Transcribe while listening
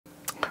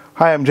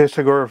Hi, I'm Jay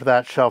Segura for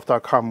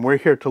ThatShelf.com. We're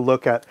here to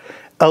look at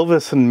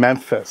Elvis in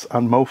Memphis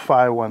on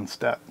Mofi One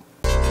Step.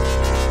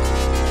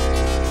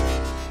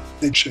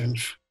 Big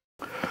shelf.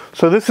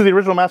 So this is the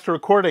original master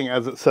recording,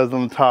 as it says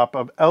on the top,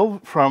 of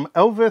from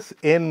Elvis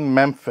in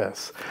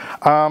Memphis.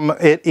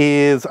 It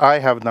is, I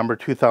have number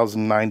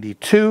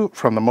 2092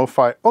 from the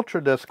Mofi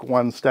Ultra Disc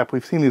One Step.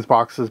 We've seen these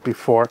boxes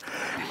before.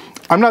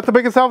 I'm not the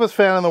biggest Elvis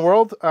fan in the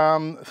world,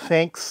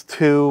 thanks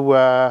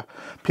to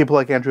people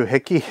like Andrew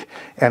Hickey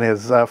and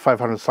his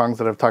 500 songs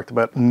that I've talked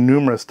about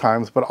numerous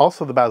times, but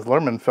also the Baz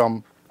Luhrmann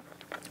film.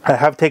 I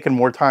have taken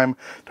more time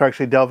to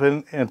actually delve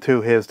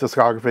into his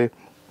discography.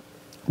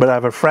 But I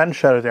have a friend,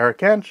 shout out to Eric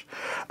Ench,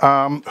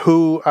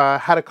 who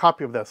had a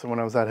copy of this, and when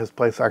I was at his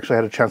place, I actually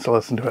had a chance to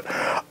listen to it.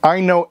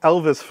 I know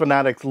Elvis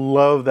fanatics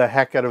love the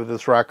heck out of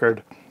this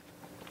record,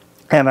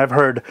 and I've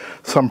heard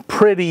some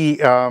pretty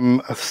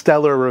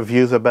stellar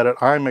reviews about it.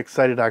 I'm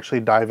excited to actually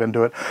dive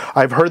into it.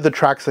 I've heard the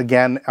tracks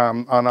again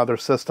on other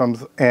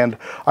systems, and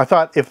I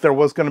thought if there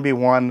was going to be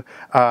one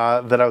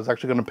that I was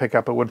actually going to pick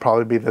up, it would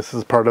probably be this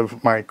as part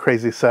of my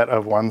crazy set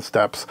of One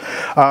Steps.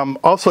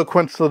 Also,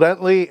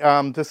 coincidentally,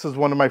 this is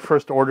one of my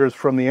first orders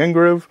from the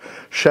In-Groove.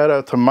 Shout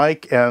out to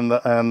Mike and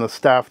the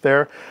staff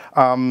there.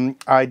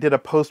 I did a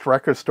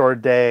post-record store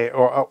day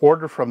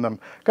order from them.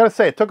 Gotta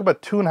say, it took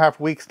about 2.5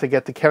 weeks to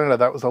get to Canada.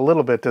 That was a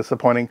little bit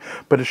disappointing,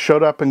 but it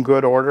showed up in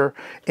good order,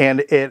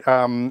 and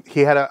he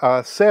had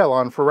a sale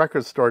on for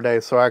record store day,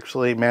 so I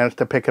actually managed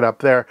to pick it up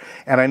there.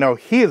 And I know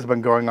he has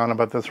been going on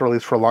about this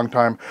release for a long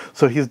time,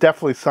 so he's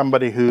definitely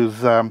somebody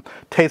whose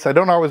taste I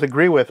don't always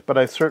agree with, but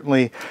I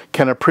certainly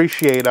can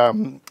appreciate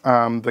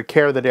the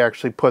care that he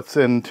actually puts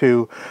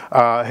into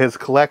his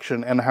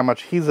collection and how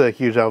much he's a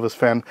huge Elvis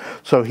fan.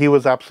 So he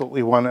was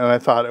absolutely one, and I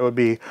thought it would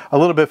be a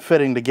little bit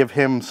fitting to give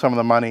him some of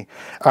the money.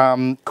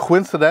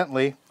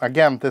 Coincidentally,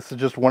 again, this is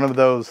just one of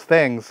those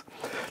things.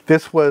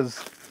 This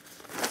was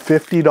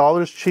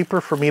 $50 cheaper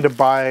for me to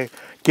buy,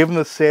 given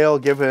the sale,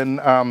 given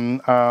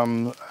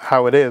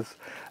how it is.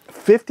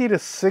 $50 to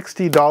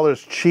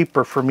 $60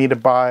 cheaper for me to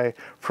buy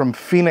from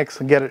Phoenix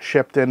and get it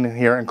shipped in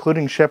here,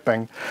 including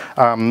shipping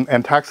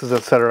and taxes,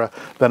 etc.,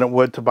 than it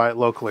would to buy it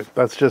locally.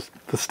 That's just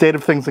the state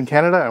of things in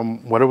Canada,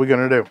 and what are we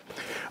going to do?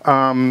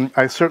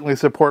 I certainly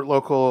support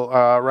local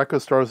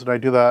record stores, and I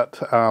do that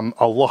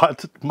a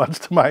lot, much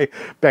to my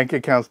bank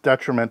account's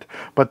detriment,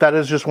 but that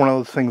is just one of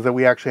those things that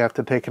we actually have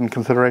to take into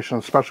consideration,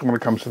 especially when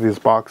it comes to these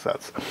box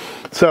sets.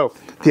 So,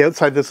 the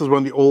outside, this is one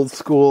of the old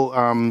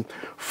school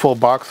full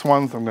box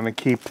ones. I'm going to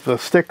keep the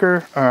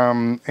sticker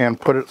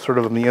and put it sort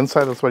of on the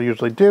inside. That's what I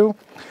usually do.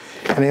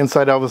 And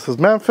inside Elvis is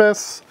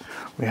Memphis.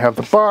 We have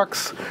the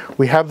box.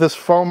 We have this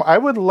foam. I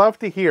would love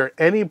to hear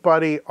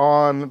anybody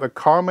on the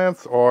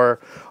comments or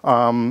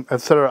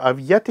etc. I've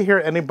yet to hear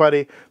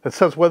anybody that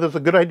says whether it's a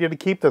good idea to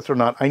keep this or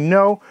not. I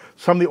know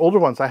some of the older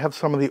ones. I have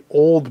some of the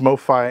old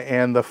Mofi,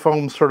 and the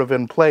foam's sort of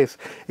in place.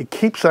 It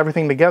keeps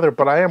everything together,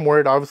 but I am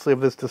worried, obviously, of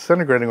this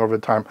disintegrating over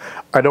time.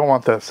 I don't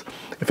want this.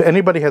 If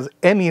anybody has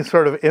any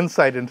sort of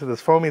insight into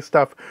this foamy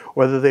stuff,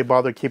 whether they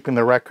bother keeping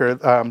the record,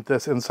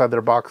 this inside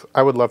their box,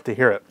 I would love to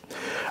hear it.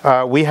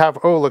 We have,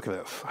 oh, look at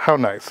this. How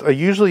nice.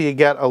 Usually you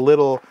get a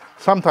little,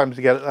 sometimes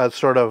you get a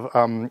sort of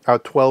a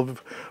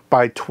 12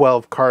 by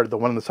 12 card, the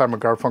one in the Simon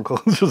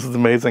Garfunkel. This is an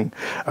amazing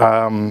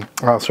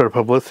sort of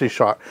publicity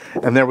shot.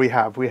 And there we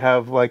have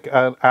like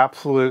an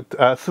absolute,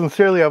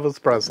 sincerely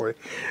Elvis Presley.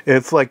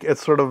 It's like,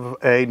 it's sort of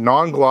a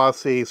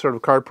non-glossy, sort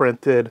of card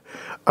printed,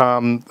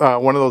 one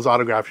of those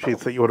autograph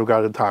sheets that you would have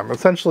got at the time.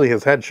 Essentially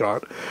his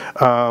headshot,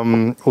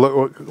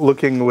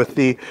 looking with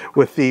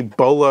the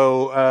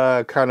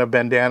bolo kind of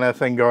bandana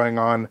thing going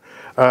on.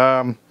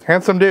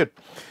 Handsome dude.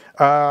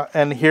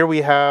 And here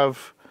we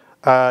have,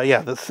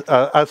 this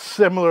a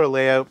similar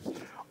layout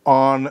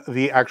on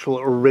the actual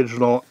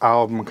original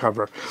album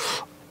cover.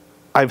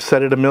 I've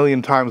said it a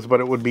million times, but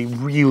it would be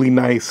really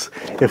nice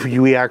if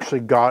we actually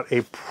got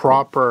a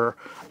proper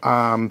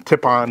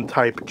tip-on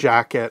type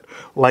jacket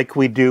like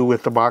we do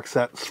with the box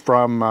sets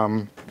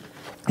from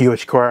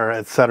UH Core,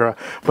 etc.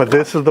 But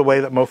this is the way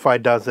that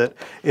Mofi does it,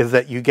 is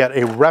that you get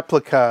a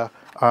replica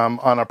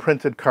on a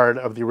printed card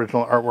of the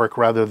original artwork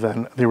rather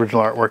than the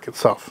original artwork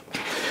itself.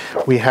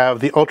 We have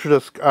the Ultra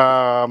Disc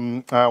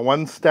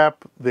One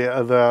Step,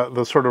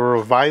 the sort of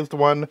revised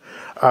one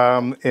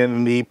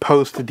in the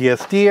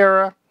post-DSD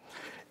era.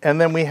 And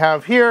then we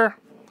have here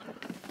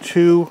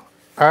two,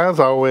 as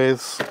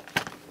always,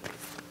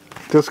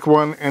 Disc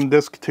 1 and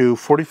Disc 2,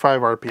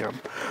 45 RPM.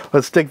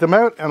 Let's dig them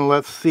out and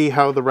let's see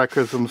how the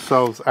records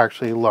themselves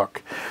actually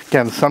look.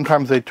 Again,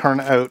 sometimes they turn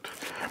out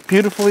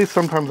beautifully,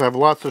 sometimes I have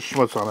lots of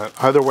schmutz on it.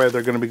 Either way,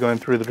 they're going to be going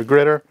through the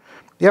degritter.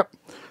 Yep.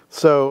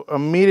 So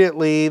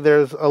immediately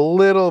there's a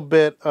little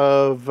bit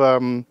of,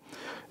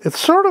 it's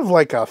sort of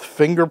like a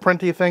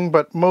fingerprinty thing,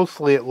 but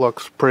mostly it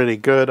looks pretty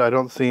good. I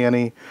don't see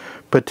any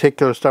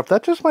particular stuff.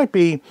 That just might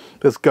be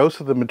this ghost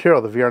of the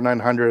material, the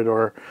VR900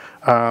 or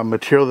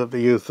material that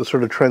they use, the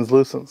sort of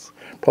translucence.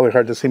 Probably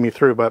hard to see me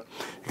through, but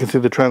you can see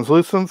the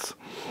translucence.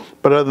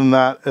 But other than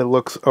that, it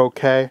looks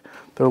okay.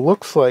 there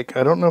looks like,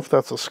 I don't know if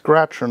that's a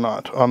scratch or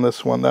not on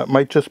this one. That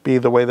might just be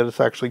the way that it's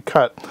actually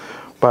cut.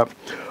 But,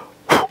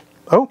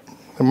 oh,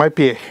 it might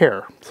be a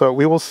hair. So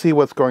we will see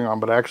what's going on.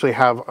 But I actually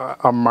have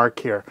a mark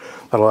here.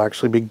 That'll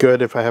actually be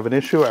good if I have an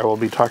issue. I will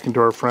be talking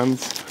to our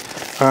friends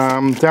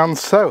down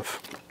south.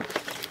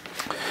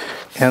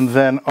 And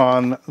then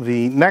on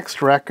the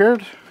next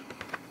record,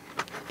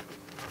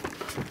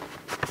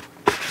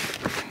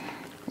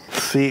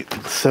 see,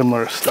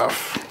 similar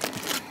stuff.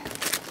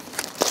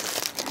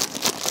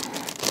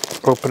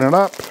 Open it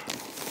up.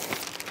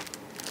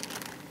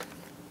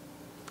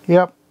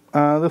 Yep,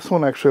 this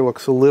one actually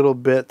looks a little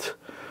bit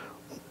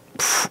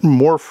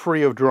more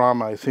free of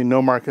drama. I see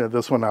no marking.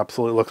 This one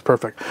absolutely looks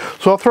perfect.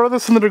 So I'll throw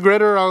this in the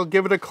degrader. I'll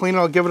give it a clean.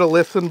 I'll give it a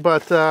listen.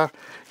 But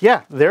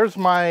yeah, there's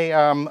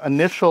my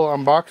initial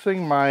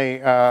unboxing,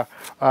 my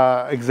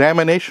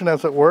examination,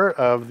 as it were,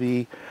 of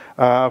the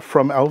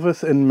From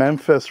Elvis in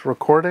Memphis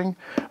recording.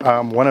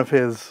 One of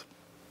his,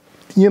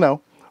 you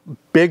know,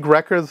 big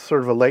records,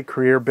 sort of a late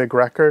career big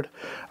record,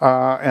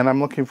 and I'm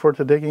looking forward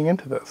to digging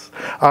into this.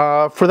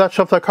 For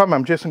ThatShelf.com,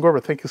 I'm Jason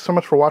Gorber. Thank you so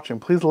much for watching.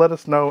 Please let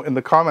us know in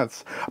the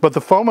comments about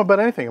the foam, about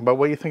anything, about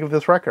what you think of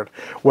this record,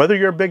 whether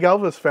you're a big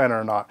Elvis fan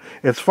or not.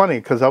 It's funny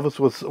because Elvis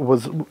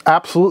was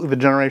absolutely the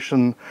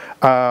generation.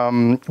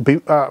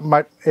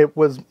 It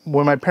was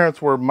when my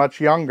parents were much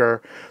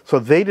younger, so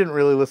they didn't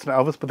really listen to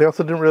Elvis, but they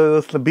also didn't really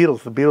listen to the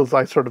Beatles. The Beatles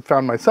I sort of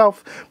found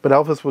myself, but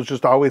Elvis was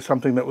just always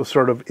something that was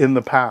sort of in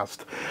the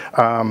past.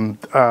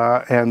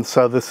 And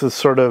so this is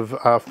sort of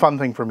a fun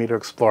thing for me to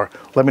explore.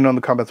 Let me know in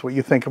the comments what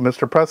you think of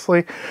Mr.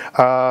 Presley.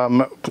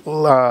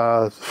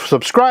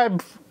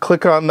 Subscribe,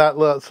 click on that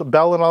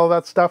bell and all of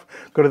that stuff.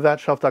 Go to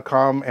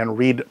ThatShelf.com and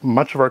read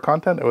much of our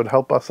content. It would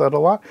help us out a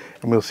lot.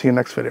 And we'll see you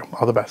next video.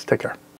 All the best. Take care.